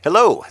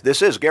Hello,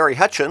 this is Gary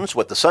Hutchins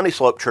with the Sunny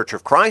Slope Church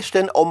of Christ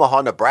in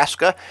Omaha,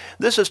 Nebraska.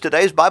 This is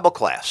today's Bible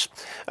class.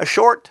 A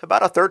short,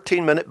 about a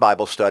 13-minute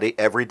Bible study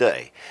every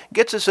day.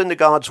 Gets us into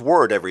God's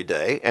Word every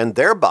day and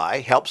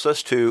thereby helps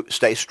us to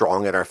stay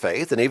strong in our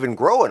faith and even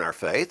grow in our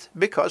faith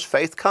because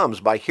faith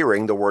comes by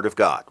hearing the Word of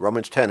God.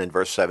 Romans 10 and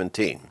verse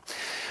 17.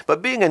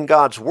 But being in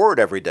God's Word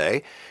every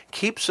day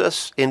keeps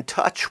us in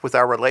touch with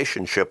our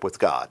relationship with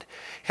God.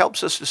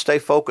 Helps us to stay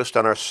focused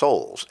on our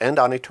souls and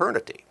on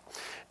eternity.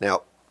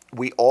 Now,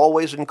 we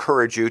always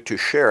encourage you to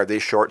share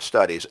these short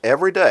studies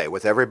every day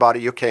with everybody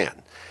you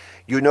can.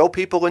 You know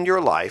people in your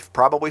life,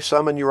 probably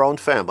some in your own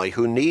family,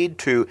 who need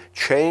to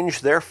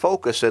change their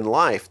focus in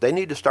life. They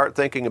need to start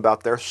thinking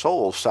about their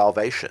soul's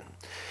salvation.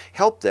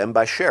 Help them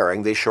by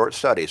sharing these short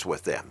studies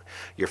with them.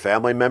 Your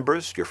family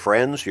members, your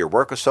friends, your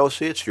work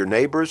associates, your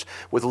neighbors,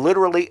 with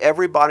literally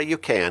everybody you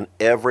can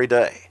every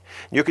day.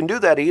 You can do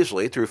that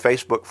easily through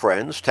Facebook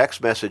friends,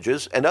 text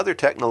messages, and other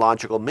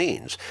technological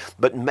means.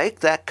 But make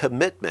that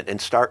commitment and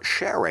start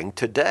sharing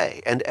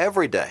today and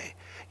every day.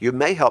 You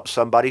may help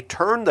somebody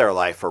turn their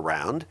life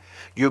around.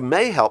 You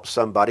may help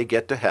somebody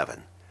get to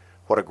heaven.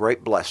 What a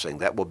great blessing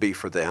that will be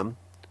for them.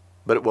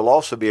 But it will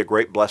also be a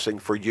great blessing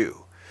for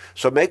you.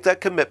 So make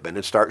that commitment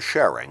and start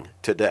sharing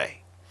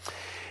today.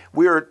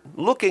 We are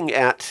looking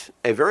at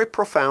a very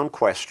profound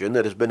question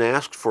that has been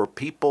asked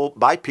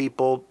by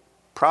people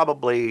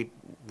probably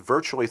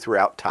virtually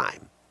throughout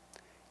time.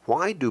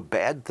 Why do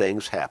bad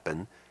things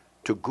happen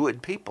to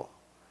good people?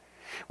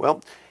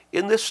 Well,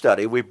 in this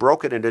study, we've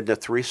broken it into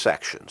three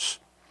sections.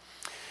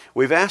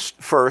 We've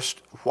asked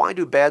first, why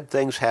do bad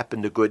things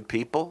happen to good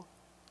people?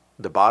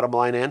 The bottom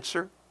line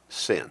answer,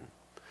 sin.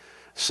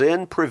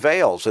 Sin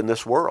prevails in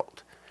this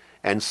world,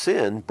 and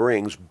sin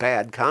brings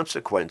bad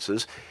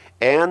consequences,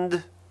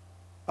 and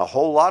a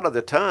whole lot of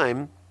the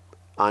time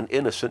on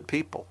innocent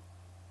people.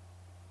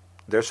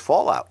 There's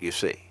fallout, you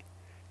see.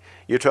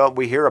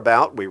 We hear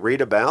about, we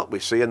read about, we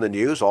see in the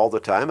news all the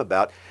time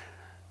about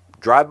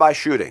drive-by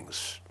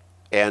shootings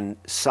and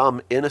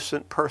some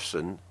innocent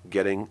person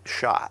getting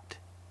shot.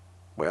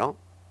 Well,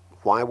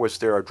 why was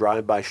there a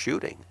drive-by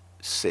shooting?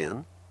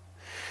 Sin.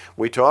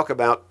 We talk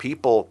about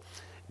people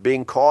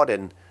being caught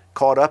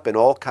up in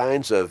all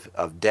kinds of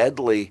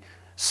deadly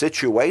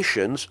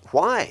situations.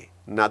 Why?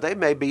 Now, they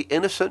may be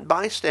innocent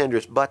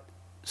bystanders, but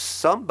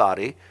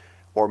somebody,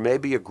 or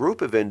maybe a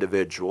group of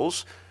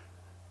individuals,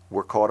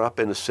 were caught up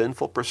in a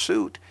sinful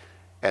pursuit,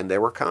 and there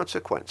were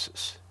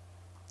consequences.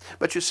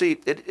 But you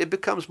see, it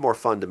becomes more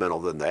fundamental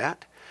than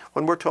that.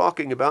 When we're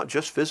talking about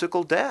just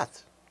physical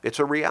death, it's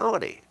a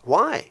reality.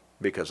 Why?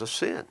 Because of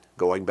sin.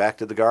 Going back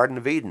to the Garden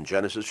of Eden,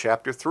 Genesis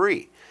chapter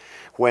 3.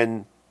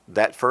 When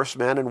that first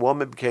man and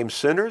woman became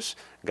sinners,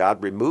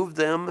 God removed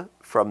them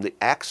from the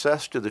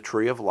access to the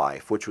tree of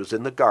life, which was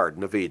in the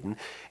Garden of Eden,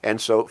 and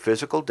so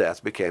physical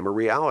death became a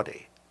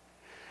reality.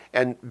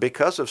 And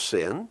because of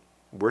sin,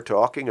 we're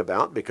talking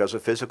about, because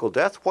of physical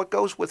death, what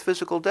goes with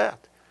physical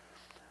death?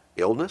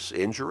 Illness,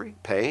 injury,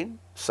 pain,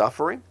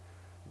 suffering,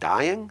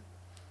 dying.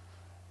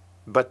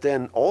 But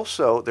then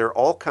also there are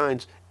all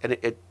kinds, and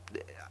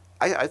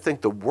I think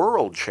the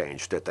world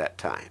changed at that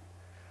time.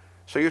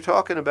 So you're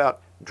talking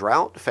about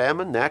drought,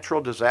 famine,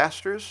 natural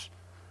disasters.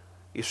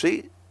 You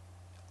see,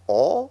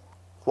 all.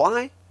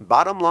 Why?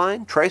 Bottom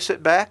line, trace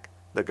it back,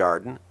 the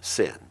garden,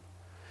 sin.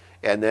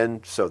 And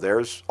then, so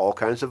there's all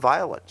kinds of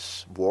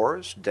violence,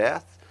 wars,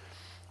 death,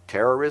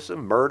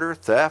 terrorism, murder,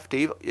 theft,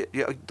 evil.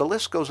 The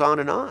list goes on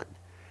and on.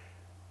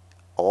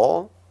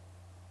 All,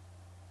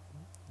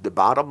 the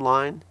bottom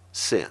line,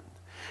 sin.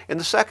 In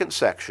the second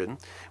section,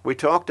 we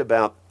talked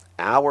about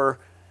our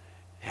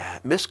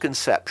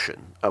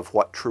misconception of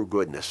what true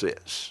goodness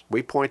is.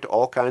 We point to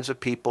all kinds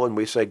of people and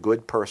we say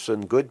good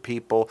person, good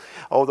people,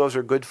 oh, those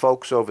are good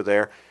folks over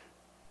there.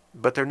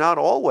 But they're not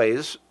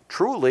always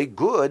truly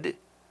good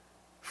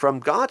from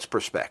God's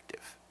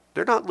perspective.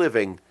 They're not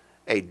living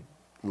a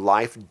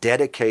life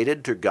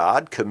dedicated to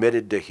God,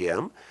 committed to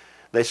Him.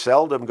 They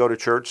seldom go to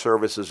church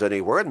services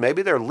anywhere, and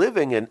maybe they're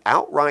living in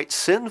outright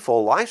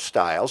sinful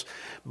lifestyles,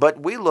 but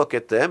we look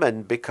at them,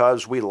 and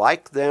because we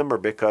like them or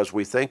because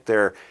we think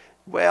they're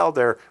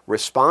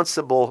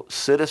responsible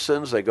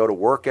citizens, they go to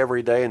work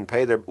every day and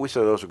we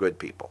say those are good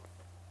people.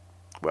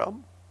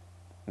 Well,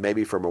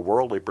 maybe from a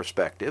worldly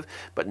perspective,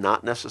 but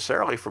not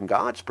necessarily from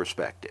God's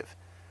perspective.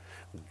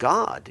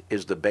 God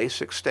is the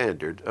basic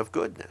standard of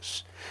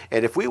goodness.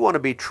 And if we want to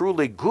be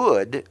truly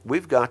good,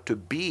 we've got to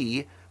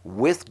be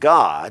with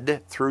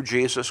God through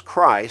Jesus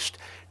Christ,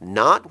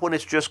 not when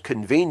it's just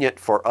convenient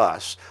for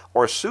us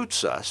or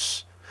suits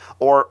us,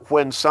 or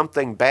when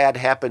something bad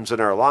happens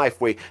in our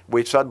life, we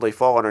suddenly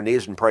fall on our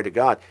knees and pray to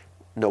God.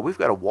 No, we've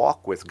got to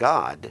walk with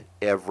God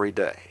every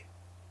day.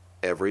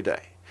 Every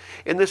day.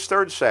 In this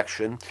third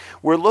section,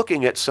 we're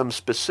looking at some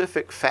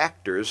specific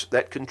factors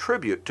that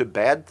contribute to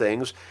bad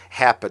things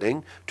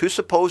happening to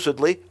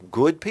supposedly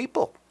good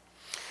people.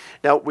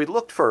 Now, we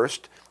looked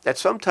first at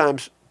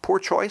sometimes poor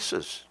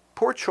choices.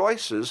 Poor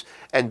choices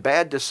and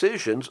bad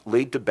decisions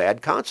lead to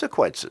bad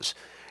consequences.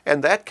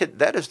 And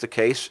that is the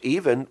case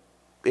even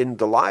in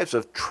the lives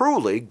of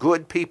truly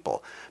good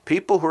people,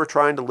 people who are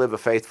trying to live a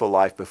faithful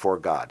life before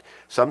God.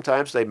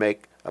 Sometimes they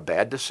make a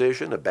bad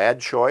decision, a bad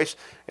choice,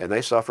 and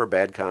they suffer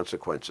bad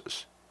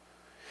consequences.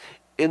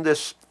 In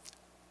this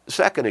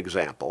second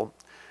example,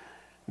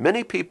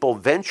 many people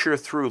venture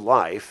through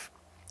life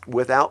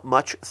without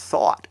much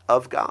thought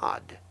of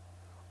God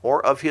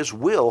or of His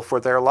will for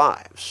their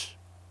lives.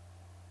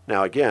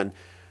 Now again,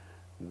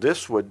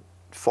 this would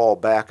fall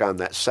back on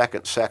that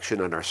second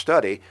section in our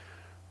study.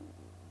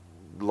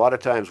 A lot of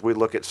times we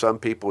look at some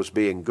people as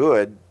being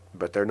good,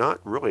 but they're not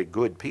really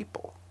good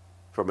people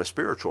from a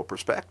spiritual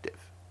perspective.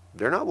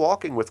 They're not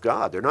walking with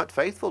God. They're not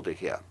faithful to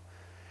Him.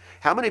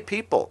 How many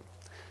people?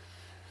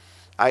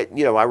 I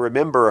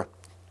remember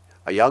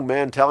a young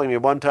man telling me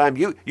one time,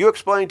 you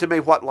explain to me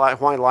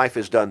why life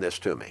has done this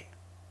to me.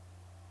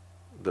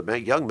 The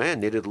young man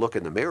needed to look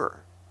in the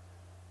mirror.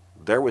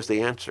 There was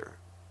the answer.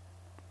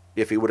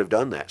 If he would have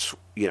done that,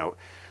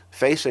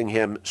 facing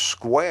him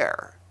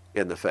square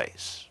in the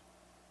face.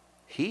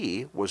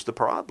 He was the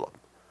problem.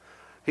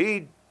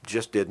 He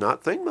just did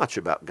not think much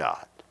about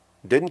God.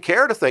 Didn't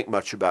care to think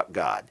much about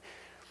God.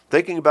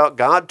 Thinking about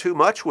God too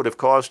much would have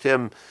caused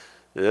him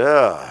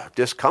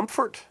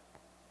discomfort.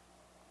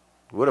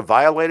 Would have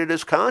violated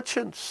his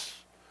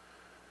conscience.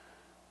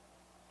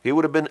 He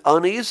would have been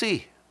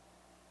uneasy.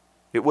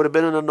 It would have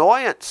been an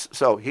annoyance.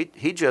 So he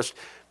just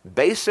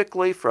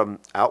basically, from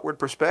outward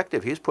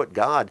perspective, he's put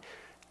God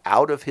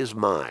out of his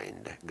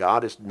mind.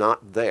 God is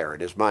not there in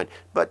his mind.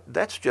 But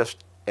that's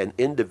just an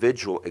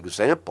individual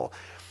example.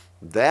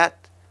 That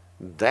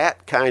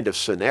kind of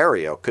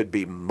scenario could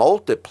be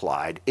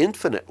multiplied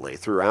infinitely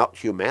throughout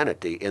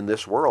humanity in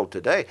this world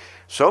today.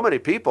 So many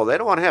people, they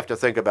don't want to have to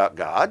think about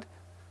God.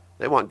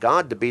 They want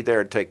God to be there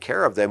and take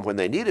care of them when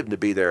they need Him to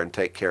be there and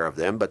take care of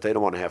them, but they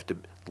don't want to have to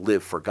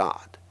live for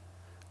God.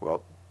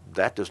 Well,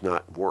 that does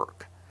not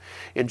work.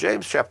 In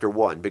James chapter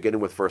 1, beginning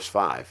with verse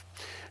 5,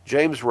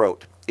 James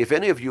wrote, "If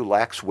any of you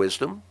lacks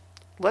wisdom,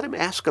 let him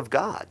ask of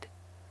God.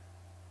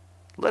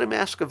 Let him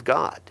ask of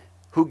God,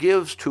 who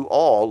gives to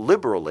all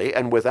liberally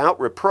and without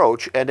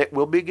reproach, and it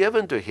will be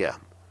given to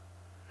him.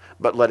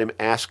 But let him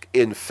ask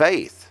in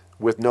faith,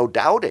 with no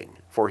doubting.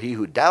 For he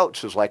who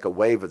doubts is like a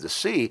wave of the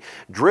sea,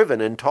 driven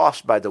and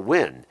tossed by the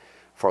wind.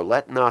 For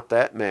let not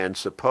that man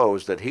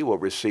suppose that he will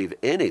receive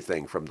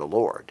anything from the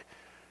Lord.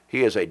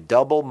 He is a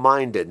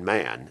double-minded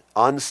man,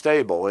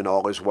 unstable in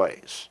all his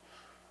ways."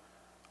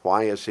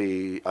 Why is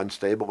he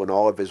unstable in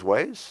all of his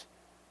ways?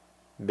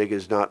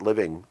 Because he's not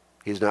living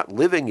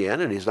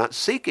in and he's not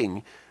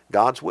seeking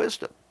God's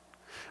wisdom.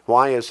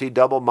 Why is he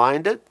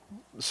double-minded?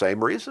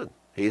 Same reason.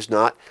 He's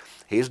not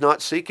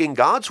seeking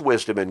God's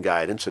wisdom and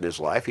guidance in his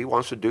life. He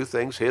wants to do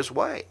things his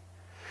way.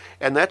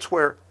 And that's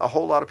where a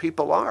whole lot of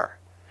people are.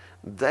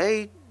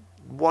 They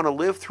want to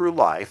live through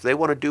life. They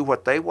want to do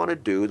what they want to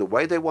do, the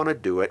way they want to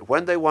do it,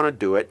 when they want to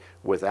do it,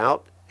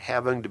 without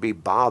having to be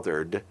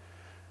bothered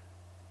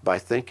by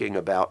thinking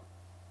about,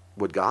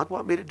 would God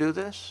want me to do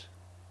this?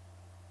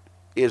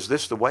 Is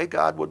this the way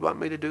God would want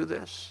me to do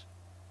this?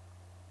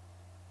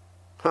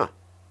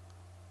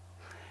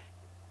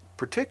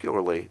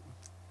 Particularly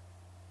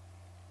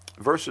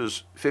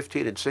verses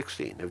 15 and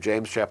 16 of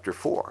James chapter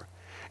 4.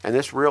 And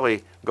this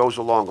really goes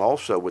along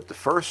also with the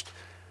first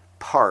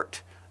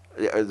part,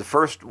 the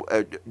first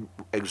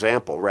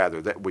example,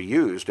 rather, that we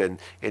used in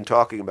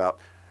talking about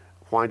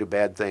why do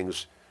bad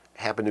things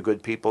happen to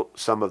good people,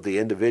 some of the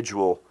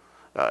individual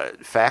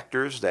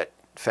factors that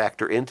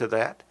factor into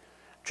that.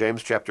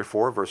 James chapter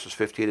 4, verses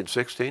 15 and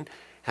 16.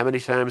 How many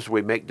times do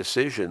we make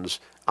decisions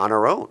on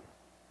our own,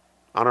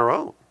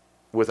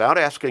 without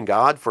asking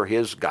God for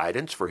His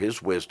guidance, for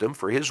His wisdom,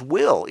 for His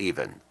will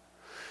even?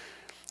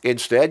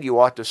 Instead, you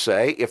ought to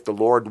say, if the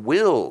Lord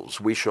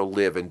wills, we shall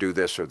live and do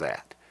this or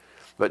that.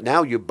 But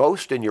now you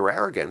boast in your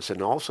arrogance,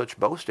 and all such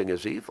boasting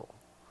is evil.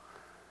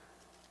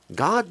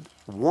 God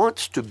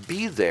wants to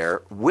be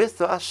there with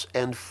us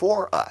and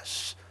for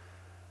us,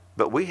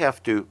 but we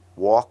have to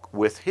walk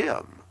with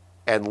Him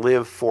and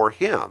live for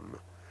Him.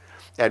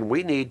 And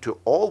we need to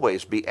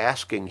always be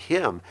asking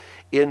Him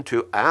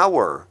into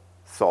our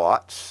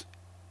thoughts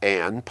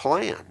and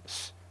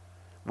plans.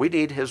 We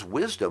need His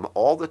wisdom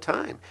all the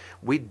time.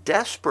 We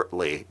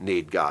desperately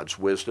need God's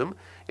wisdom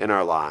in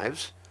our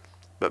lives,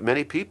 but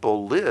many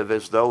people live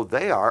as though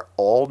they are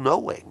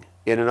all-knowing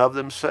in and of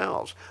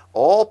themselves,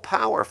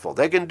 all-powerful.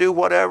 They can do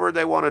whatever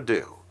they want to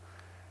do,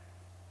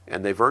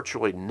 and they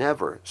virtually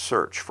never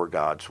search for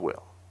God's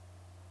will.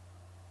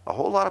 A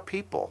whole lot of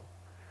people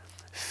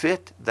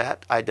fit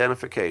that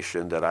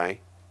identification that I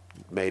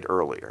made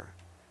earlier.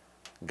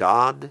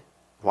 God,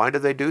 why do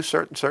they do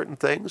certain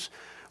things?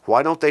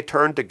 Why don't they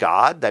turn to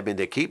God? I mean,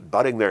 they keep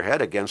butting their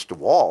head against the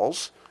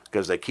walls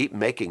because they keep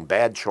making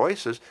bad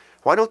choices.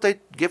 Why don't they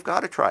give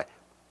God a try?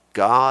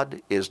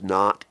 God is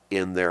not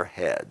in their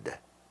head.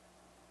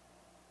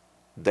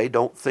 They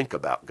don't think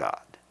about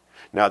God.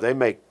 Now, they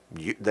may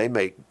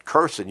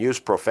curse and use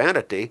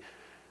profanity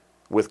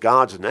with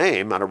God's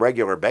name on a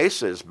regular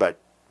basis, but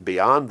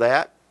beyond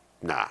that,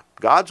 nah.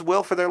 God's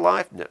will for their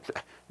life,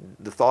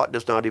 the thought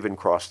does not even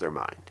cross their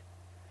mind.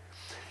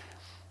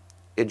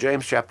 In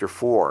James chapter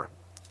 4,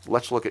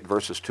 let's look at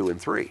verses 2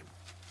 and 3.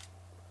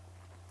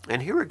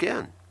 And here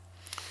again,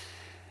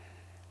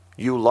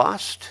 you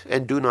lust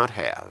and do not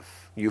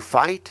have. You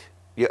fight,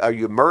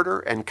 you murder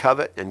and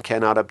covet and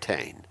cannot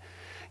obtain.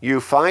 You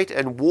fight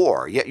and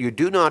war, yet you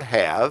do not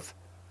have,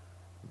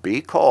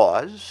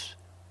 because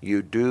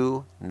you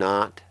do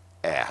not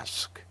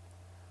ask.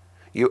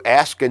 You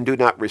ask and do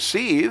not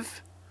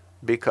receive,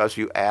 because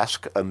you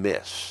ask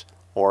amiss,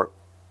 or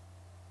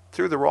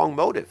through the wrong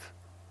motive,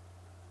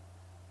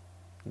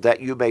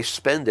 that you may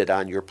spend it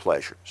on your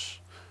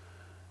pleasures.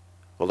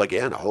 Well,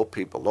 again, a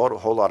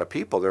whole lot of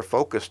people, they're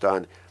focused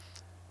on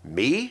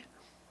me,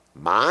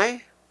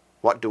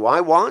 what do I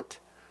want,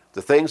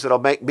 the things that'll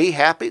make me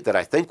happy, that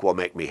I think will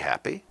make me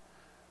happy.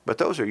 But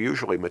those are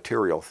usually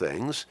material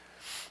things,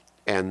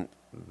 and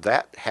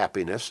that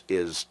happiness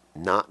is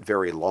not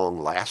very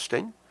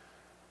long-lasting,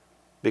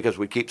 because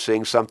we keep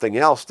seeing something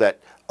else that,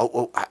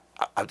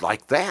 I'd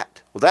like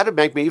that. Well, that'd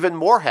make me even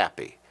more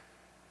happy.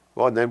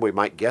 Well, and then we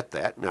might get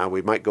that. Now,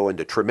 we might go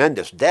into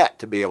tremendous debt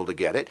to be able to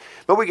get it.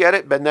 But we get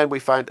it, but then we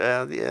find,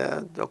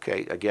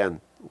 okay,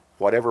 again,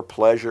 whatever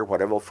pleasure,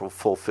 whatever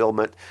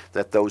fulfillment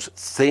that those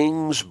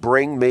things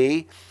bring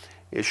me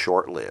is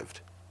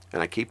short-lived.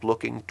 And I keep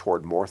looking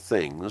toward more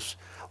things,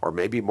 or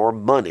maybe more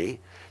money,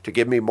 to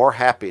give me more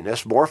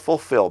happiness, more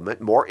fulfillment,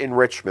 more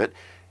enrichment,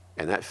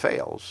 and that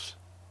fails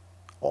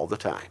all the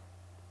time.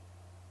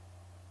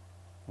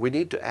 We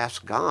need to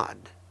ask God,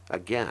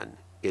 again,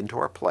 into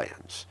our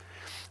plans.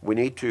 We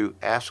need to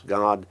ask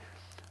God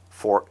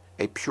for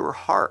a pure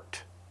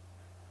heart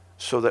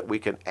so that we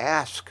can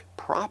ask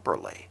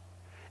properly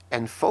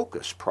and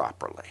focus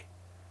properly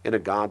in a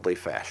godly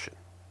fashion.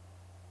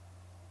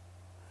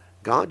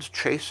 God's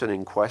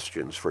chastening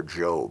questions for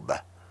Job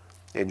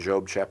in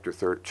Job chapters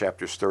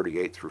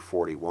 38 through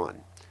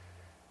 41.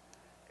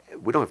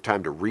 We don't have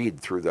time to read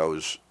through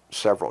those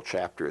several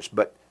chapters,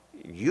 but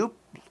you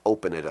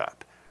open it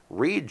up.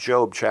 Read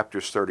Job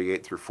chapters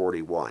 38 through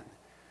 41.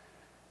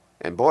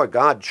 And boy,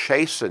 God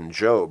chastened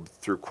Job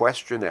through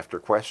question after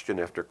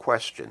question after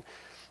question.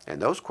 And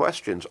those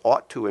questions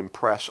ought to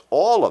impress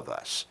all of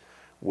us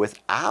with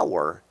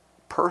our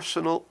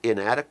personal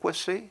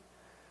inadequacy,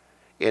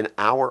 in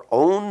our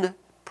own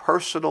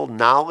personal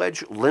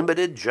knowledge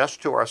limited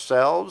just to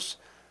ourselves,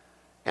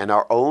 and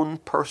our own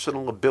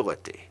personal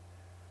ability.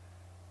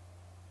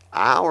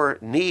 Our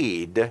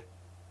need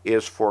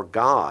is for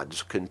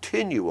God's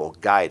continual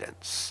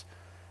guidance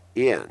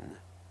in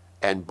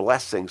and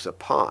blessings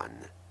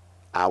upon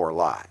our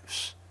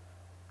lives.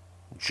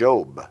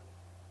 Job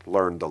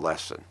learned the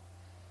lesson.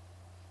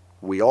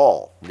 We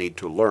all need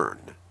to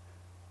learn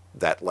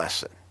that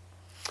lesson.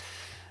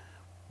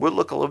 We'll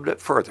look a little bit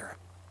further.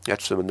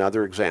 That's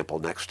another example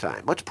next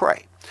time. Let's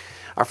pray.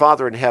 Our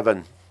Father in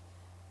heaven,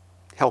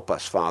 help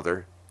us,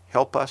 Father.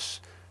 Help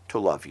us to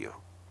love you.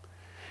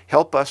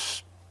 Help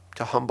us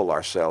to humble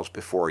ourselves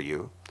before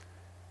you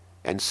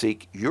and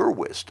seek your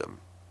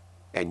wisdom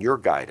and your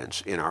guidance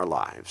in our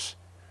lives,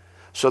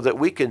 so that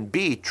we can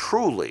be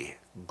truly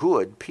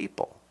good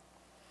people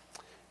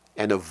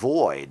and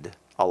avoid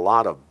a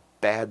lot of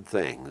bad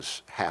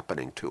things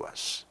happening to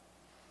us.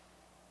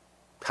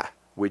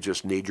 We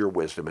just need your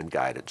wisdom and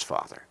guidance,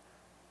 Father.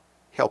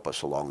 Help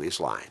us along these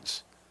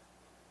lines.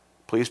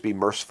 Please be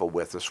merciful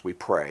with us, we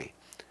pray.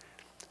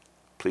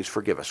 Please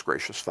forgive us,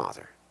 gracious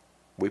Father.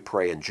 We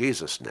pray in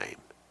Jesus' name.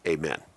 Amen.